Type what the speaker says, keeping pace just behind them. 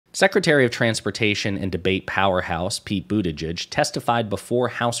Secretary of Transportation and debate powerhouse Pete Buttigieg testified before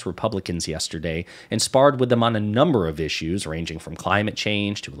House Republicans yesterday and sparred with them on a number of issues ranging from climate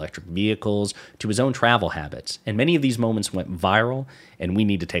change to electric vehicles to his own travel habits. And many of these moments went viral, and we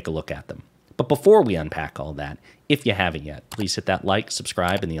need to take a look at them. But before we unpack all that, if you haven't yet, please hit that like,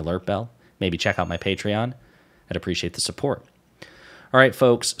 subscribe, and the alert bell. Maybe check out my Patreon. I'd appreciate the support. All right,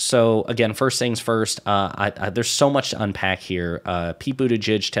 folks. So again, first things first, there's so much to unpack here. Pete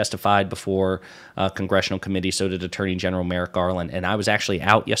Buttigieg testified before a congressional committee, so did Attorney General Merrick Garland, and I was actually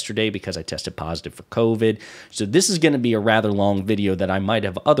out yesterday because I tested positive for COVID. So this is going to be a rather long video that I might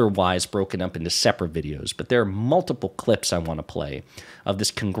have otherwise broken up into separate videos, but there are multiple clips I want to play of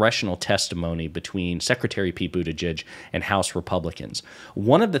this congressional testimony between Secretary Pete Buttigieg and House Republicans.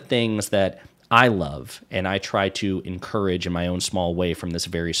 One of the things that I love, and I try to encourage in my own small way from this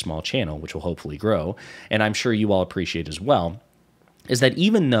very small channel, which will hopefully grow, and I'm sure you all appreciate as well, is that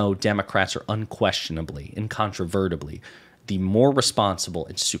even though Democrats are unquestionably, incontrovertibly, the more responsible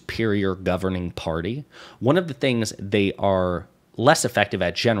and superior governing party, one of the things they are less effective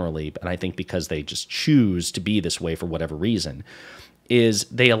at generally, and I think because they just choose to be this way for whatever reason, is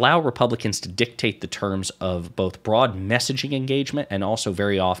they allow Republicans to dictate the terms of both broad messaging engagement and also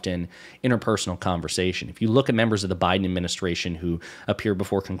very often interpersonal conversation. If you look at members of the Biden administration who appear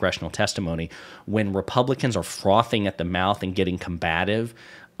before congressional testimony, when Republicans are frothing at the mouth and getting combative,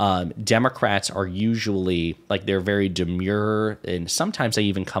 Democrats are usually like they're very demure, and sometimes they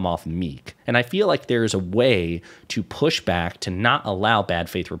even come off meek. And I feel like there's a way to push back to not allow bad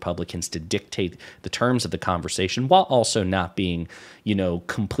faith Republicans to dictate the terms of the conversation while also not being,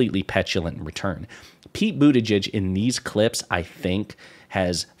 completely petulant in return. Pete Buttigieg in these clips, I think,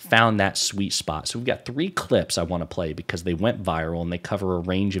 has found that sweet spot. So we've got 3 clips I want to play because they went viral and they cover a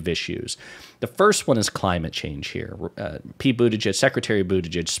range of issues. The first one is climate change here. Pete Buttigieg, Secretary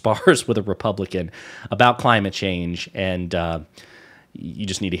Buttigieg, spars with a Republican about climate change, and you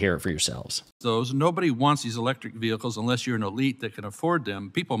just need to hear it for yourselves. Nobody wants these electric vehicles unless you're an elite that can afford them.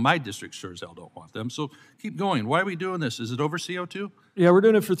 People in my district sure as hell don't want them. So keep going. Why are we doing this? Is it over CO2? Yeah, we're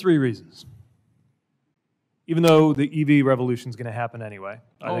doing it for 3 reasons. Even though the EV revolution is going to happen anyway.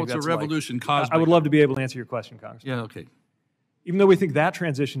 It's a revolution caused by... I would love to be able to answer your question, Congressman. Yeah, okay. Even though we think that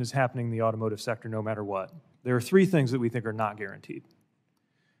transition is happening in the automotive sector no matter what, there are 3 things that we think are not guaranteed.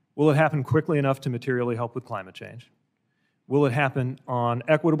 Will it happen quickly enough to materially help with climate change? Will it happen on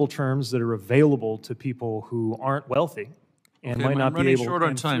equitable terms that are available to people who aren't wealthy and might not be able... Short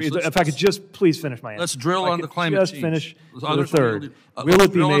on time. If I could just please finish my answer. Let's drill on the climate change. Just finish the third. Will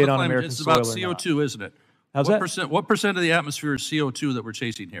it be made on American soil or not? It's about CO2, isn't it? How's that? What percent of the atmosphere is CO2 that we're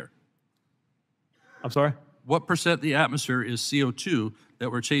chasing here? I'm sorry? What percent of the atmosphere is CO2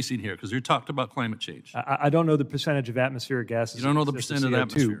 that we're chasing here? Because you talked about climate change. I don't know the percentage of atmospheric gases. You don't know the percent of the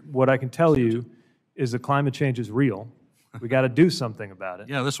atmosphere. What I can tell you is that climate change is real. We got to do something about it.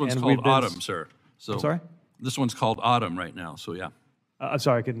 Yeah, this one's called autumn, sir. So I'm sorry? This one's called autumn right now, so yeah. I'm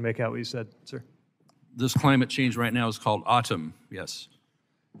sorry, I couldn't make out what you said, sir. This climate change right now is called autumn, yes.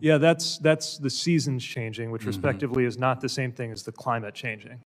 Yeah, that's the seasons changing, which respectively is not the same thing as the climate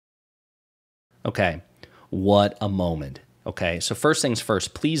changing. Okay, what a moment. Okay, so first things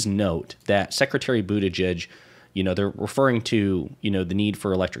first, please note that Secretary Buttigieg, they're referring to, the need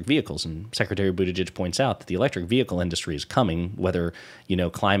for electric vehicles. And Secretary Buttigieg points out that the electric vehicle industry is coming, whether,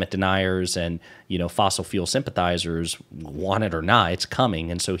 climate deniers and, fossil fuel sympathizers want it or not, it's coming.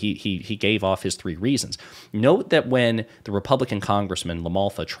 And so he gave off his 3 reasons. Note that when the Republican Congressman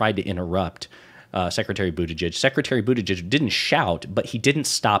LaMalfa tried to interrupt Secretary Buttigieg didn't shout, but he didn't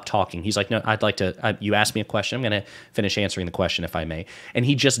stop talking. He's like, no, I'd like to, you asked me a question, I'm going to finish answering the question if I may. And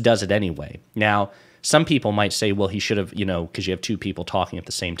he just does it anyway. Now, some people might say, well, he should have, because you have 2 people talking at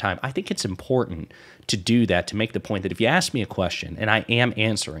the same time. I think it's important to do that, to make the point that if you ask me a question and I am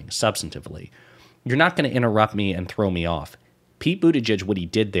answering substantively, you're not going to interrupt me and throw me off. Pete Buttigieg, what he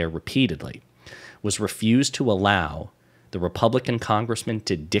did there repeatedly was refuse to allow the Republican congressman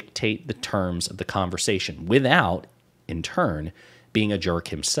to dictate the terms of the conversation without, in turn, being a jerk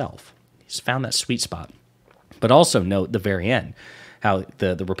himself. He's found that sweet spot. But also note the very end, how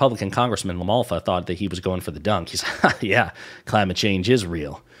the Republican Congressman LaMalfa thought that he was going for the dunk. He's, yeah, climate change is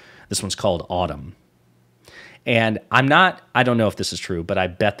real. This one's called autumn. And I don't know if this is true, but I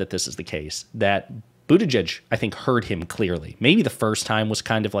bet that this is the case, that Buttigieg, I think, heard him clearly. Maybe the first time was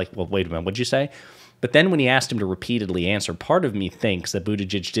kind of like, well, wait a minute, what'd you say? But then when he asked him to repeatedly answer, part of me thinks that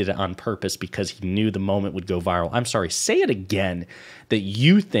Buttigieg did it on purpose because he knew the moment would go viral. I'm sorry, say it again, that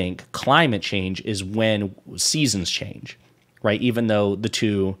you think climate change is when seasons change, right? Even though the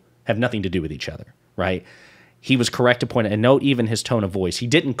two have nothing to do with each other, right? he was correct to point out, and note even his tone of voice. He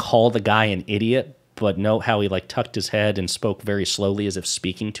didn't call the guy an idiot, but note how he like tucked his head and spoke very slowly as if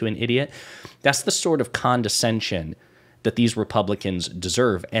speaking to an idiot. That's the sort of condescension that these Republicans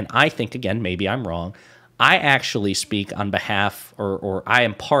deserve. And I think, again, maybe I'm wrong, I actually speak on behalf, or I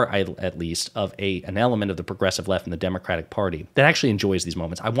am part, at least, of an element of the progressive left in the Democratic Party that actually enjoys these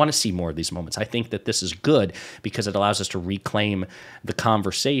moments. I want to see more of these moments. I think that this is good because it allows us to reclaim the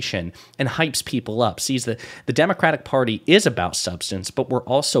conversation and hypes people up, sees that the Democratic Party is about substance, but we're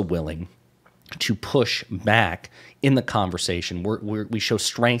also willing to push back in the conversation. We show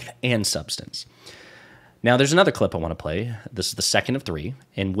strength and substance. Now, there's another clip I want to play. This is the second of three,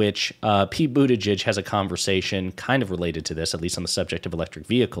 in which Pete Buttigieg has a conversation kind of related to this, at least on the subject of electric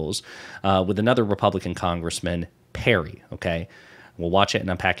vehicles, with another Republican Congressman, Perry, okay? We'll watch it and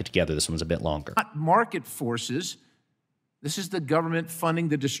unpack it together. This one's a bit longer. Not market forces. This is the government funding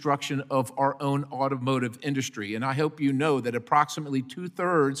the destruction of our own automotive industry. And I hope you know that approximately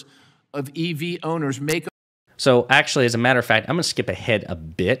 2/3 of EV owners make... So actually, as a matter of fact, I'm going to skip ahead a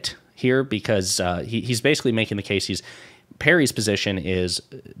bit here because he's basically making the case. Perry's position is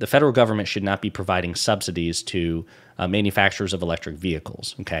the federal government should not be providing subsidies to manufacturers of electric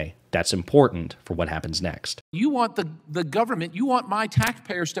vehicles. Okay, that's important for what happens next. You want the government, you want my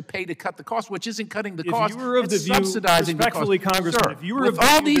taxpayers to pay to cut the cost, which isn't cutting the cost. If you were of the view, subsidizing respectfully, the cost. Congressman, Sir, if you were of with the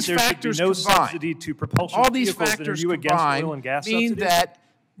all view these that there should be factors no combined, subsidy to propulsion all these vehicles, then are factors you against combined oil and gas mean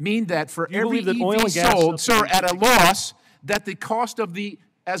subsidies? that for You every believe that oil EV and gas sold, sir, subsidies at a loss, that the cost of the,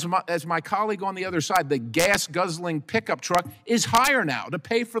 as my colleague on the other side, the gas-guzzling pickup truck is higher now to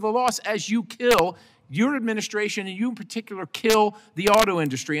pay for the loss as you kill your administration, and you in particular kill the auto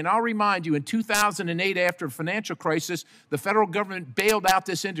industry. And I'll remind you, in 2008, after the financial crisis, the federal government bailed out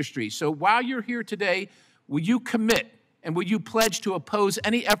this industry. So while you're here today, will you commit and will you pledge to oppose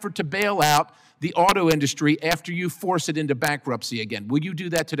any effort to bail out the auto industry after you force it into bankruptcy again? Will you do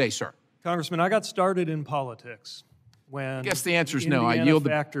that today, sir? Congressman, I got started in politics when I guess the answer is the no. I Indiana yield the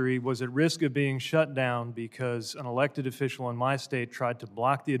factory was at risk of being shut down because an elected official in my state tried to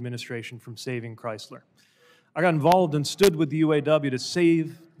block the administration from saving Chrysler. I got involved and stood with the UAW to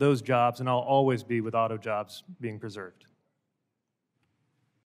save those jobs, and I'll always be with auto jobs being preserved.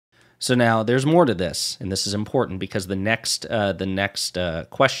 So now there's more to this, and this is important because the next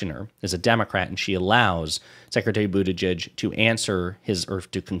questioner is a Democrat, and she allows Secretary Buttigieg to answer his, or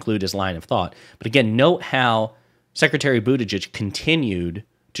to conclude his line of thought. But again, note how Secretary Buttigieg continued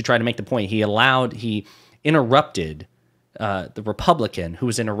to try to make the point. He interrupted the Republican who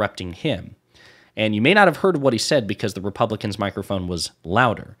was interrupting him. And you may not have heard what he said because the Republican's microphone was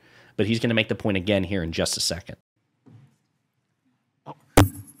louder, but he's going to make the point again here in just a second.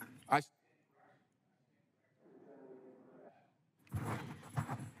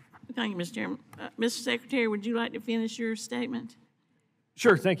 Thank you, Mr. Chairman. Mr. Secretary, would you like to finish your statement?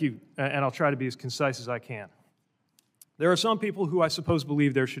 Sure, thank you, and I'll try to be as concise as I can. There are some people who I suppose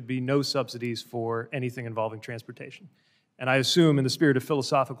believe there should be no subsidies for anything involving transportation. And I assume in the spirit of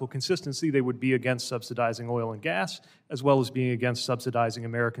philosophical consistency, they would be against subsidizing oil and gas, as well as being against subsidizing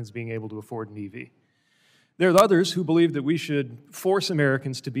Americans being able to afford an EV. There are others who believe that we should force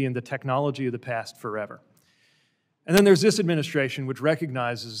Americans to be in the technology of the past forever. And then there's this administration, which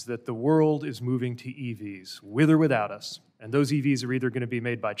recognizes that the world is moving to EVs, with or without us. And those EVs are either going to be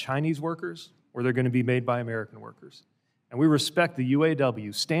made by Chinese workers, or they're going to be made by American workers. And we respect the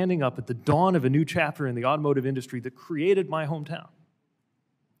UAW standing up at the dawn of a new chapter in the automotive industry that created my hometown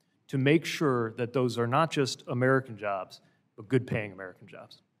to make sure that those are not just American jobs, but good-paying American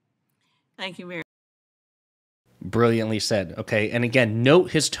jobs. Thank you very much. Brilliantly said, okay? And again, note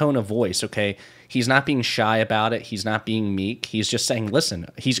his tone of voice, okay? He's not being shy about it. He's not being meek. He's just saying, listen,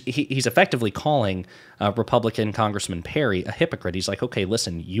 he's effectively calling Republican Congressman Perry a hypocrite. He's like, okay,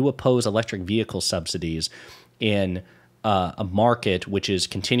 listen, you oppose electric vehicle subsidies in a market which is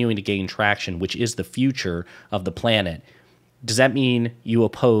continuing to gain traction, which is the future of the planet. Does that mean you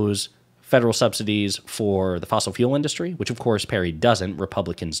oppose federal subsidies for the fossil fuel industry, which of course Perry doesn't,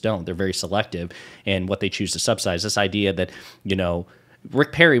 Republicans don't. They're very selective in what they choose to subsidize. This idea that, you know,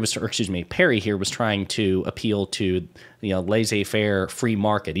 Perry here was trying to appeal to, you know, laissez-faire free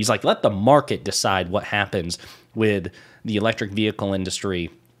market. He's like, let the market decide what happens with the electric vehicle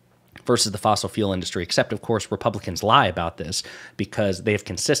industry versus the fossil fuel industry, except, of course, Republicans lie about this because they have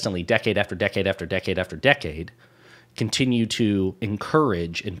consistently, decade after decade after decade after decade, continue to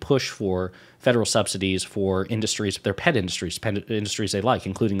encourage and push for federal subsidies for industries, their pet industries they like,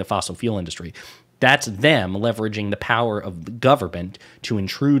 including the fossil fuel industry. That's them leveraging the power of the government to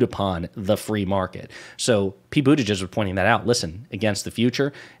intrude upon the free market. So Pete Buttigieg was pointing that out. Listen, against the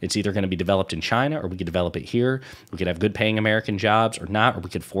future, it's either going to be developed in China or we could develop it here. We could have good paying American jobs or not, or we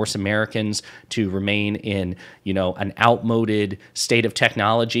could force Americans to remain in, an outmoded state of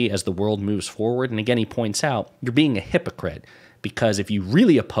technology as the world moves forward. And again, he points out, you're being a hypocrite. Because if you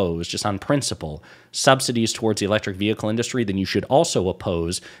really oppose, just on principle, subsidies towards the electric vehicle industry, then you should also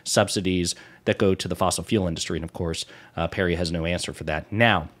oppose subsidies that go to the fossil fuel industry. And of course, Perry has no answer for that.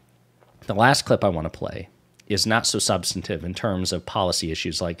 Now, the last clip I want to play is not so substantive in terms of policy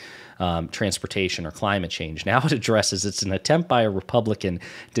issues like transportation or climate change. Now it addresses, it's an attempt by a Republican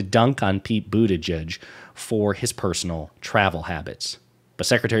to dunk on Pete Buttigieg for his personal travel habits. But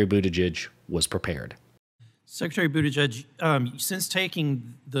Secretary Buttigieg was prepared. Secretary Buttigieg, since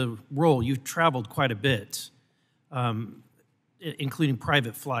taking the role, you've traveled quite a bit, including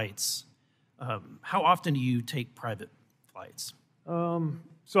private flights. How often do you take private flights?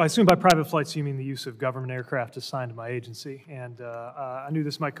 So I assume by private flights you mean the use of government aircraft assigned to my agency. And I knew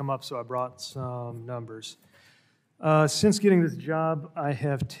this might come up, so I brought some numbers. Since getting this job, I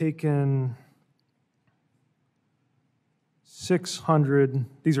have taken 600,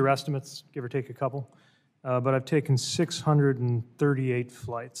 these are estimates, give or take a couple. But I've taken 638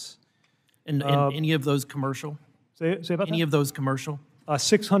 flights. And any of those commercial? Say about Any that? of those commercial?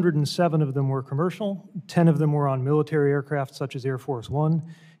 607 of them were commercial, 10 of them were on military aircraft such as Air Force One,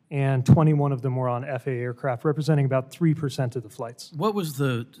 and 21 of them were on FAA aircraft, representing about 3% of the flights. What was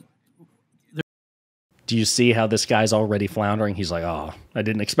the... Do you see how this guy's already floundering? He's like, oh, I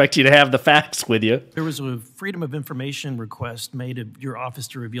didn't expect you to have the facts with you. There was a Freedom of Information request made of your office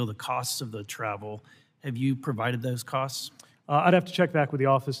to reveal the costs of the travel. Have you provided those costs? I'd have to check back with the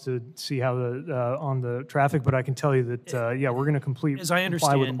office to see how on the traffic, but I can tell you that yeah, we're going to comply with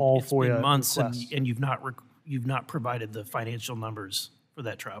all it's FOIA been months requests. and you've not provided the financial numbers for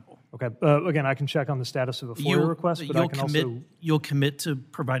that travel. Okay. Again, I can check on the status of a FOIA request, but I can you'll commit to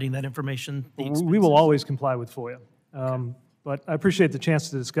providing that information. We will always comply with FOIA. But I appreciate the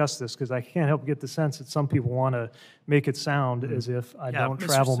chance to discuss this because I can't help but get the sense that some people want to make it sound as if I don't Mr.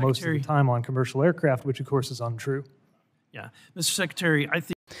 travel most of Secretary. the time on commercial aircraft, which of course is untrue. Yeah, Mr. Secretary, I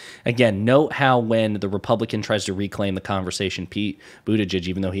think. Again, note how when the Republican tries to reclaim the conversation, Pete Buttigieg,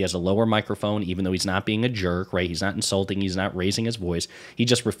 even though he has a lower microphone, even though he's not being a jerk, right? He's not insulting, he's not raising his voice. He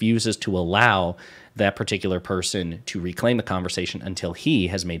just refuses to allow that particular person to reclaim the conversation until he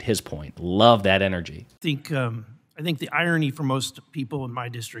has made his point. Love that energy. I think the irony for most people in my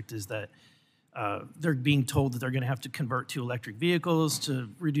district is that they're being told that they're going to have to convert to electric vehicles to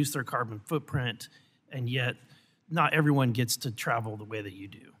reduce their carbon footprint, and yet not everyone gets to travel the way that you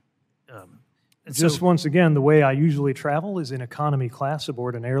do. Just once again, the way I usually travel is in economy class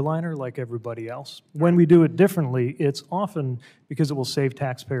aboard an airliner like everybody else. When we do it differently, it's often because it will save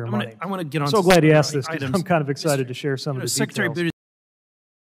taxpayer money. I want to get on. I'm so glad you asked this because items. I'm kind of excited to share some of the Secretary details.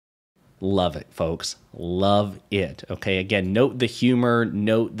 Love it, folks. Love it. Okay, again, note the humor,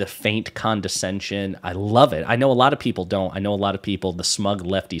 note the faint condescension. I love it. I know a lot of people don't. I know a lot of people, the smug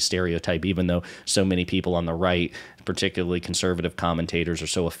lefty stereotype, even though so many people on the right, particularly conservative commentators, are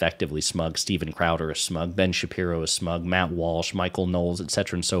so effectively smug. Steven Crowder is smug. Ben Shapiro is smug. Matt Walsh, Michael Knowles, et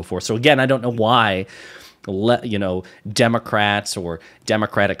cetera, and so forth. So again, I don't know why Democrats or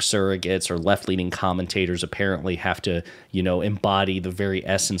Democratic surrogates or left-leaning commentators apparently have to, embody the very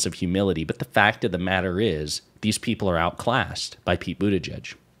essence of humility. But the fact of the matter is, these people are outclassed by Pete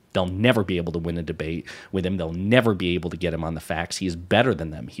Buttigieg. They'll never be able to win a debate with him. They'll never be able to get him on the facts. He is better than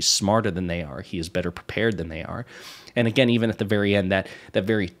them. He's smarter than they are. He is better prepared than they are. And again, even at the very end, that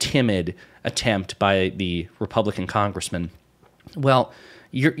very timid attempt by the Republican congressman, well,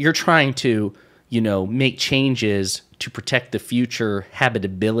 you're trying to make changes to protect the future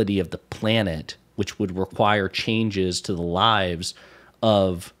habitability of the planet, which would require changes to the lives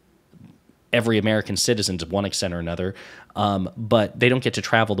of every American citizen to one extent or another. But they don't get to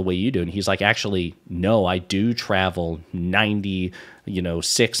travel the way you do. And he's like, actually, no, I do travel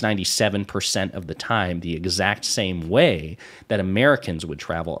 97% of the time the exact same way that Americans would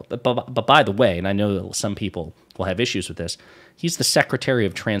travel. But by the way, and I know some people will have issues with this, he's the Secretary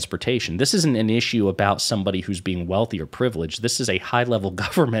of Transportation. This isn't an issue about somebody who's being wealthy or privileged. This is a high-level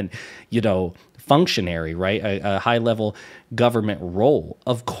government, functionary, right? A high-level government role.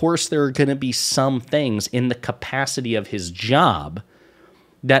 Of course, there are going to be some things in the capacity of his job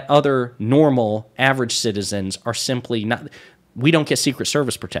that other normal, average citizens are simply not. We don't get Secret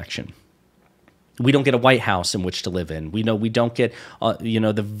Service protection. We don't get a White House in which to live in. We don't get,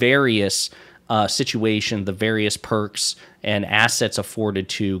 the various situation, the various perks and assets afforded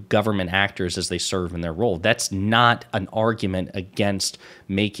to government actors as they serve in their role. That's not an argument against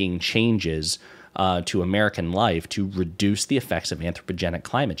making changes to American life to reduce the effects of anthropogenic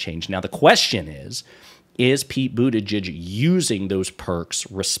climate change. Now, the question is Pete Buttigieg using those perks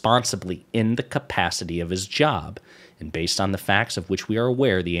responsibly in the capacity of his job? And based on the facts of which we are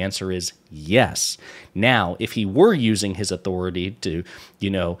aware, the answer is yes. Now, if he were using his authority to,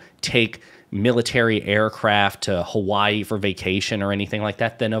 take military aircraft to Hawaii for vacation or anything like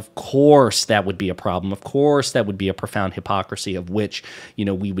that, then of course that would be a problem. Of course that would be a profound hypocrisy of which,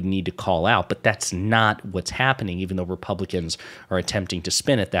 we would need to call out. But that's not what's happening, even though Republicans are attempting to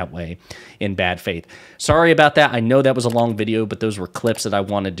spin it that way in bad faith. Sorry about that. I know that was a long video, but those were clips that I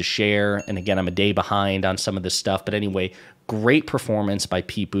wanted to share. And again, I'm a day behind on some of this stuff. But anyway, great performance by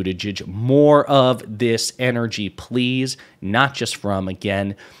Pete Buttigieg. More of this energy, please, not just from,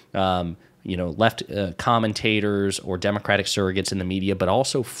 again, left commentators or Democratic surrogates in the media, but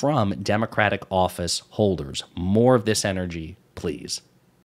also from Democratic office holders. More of this energy, please.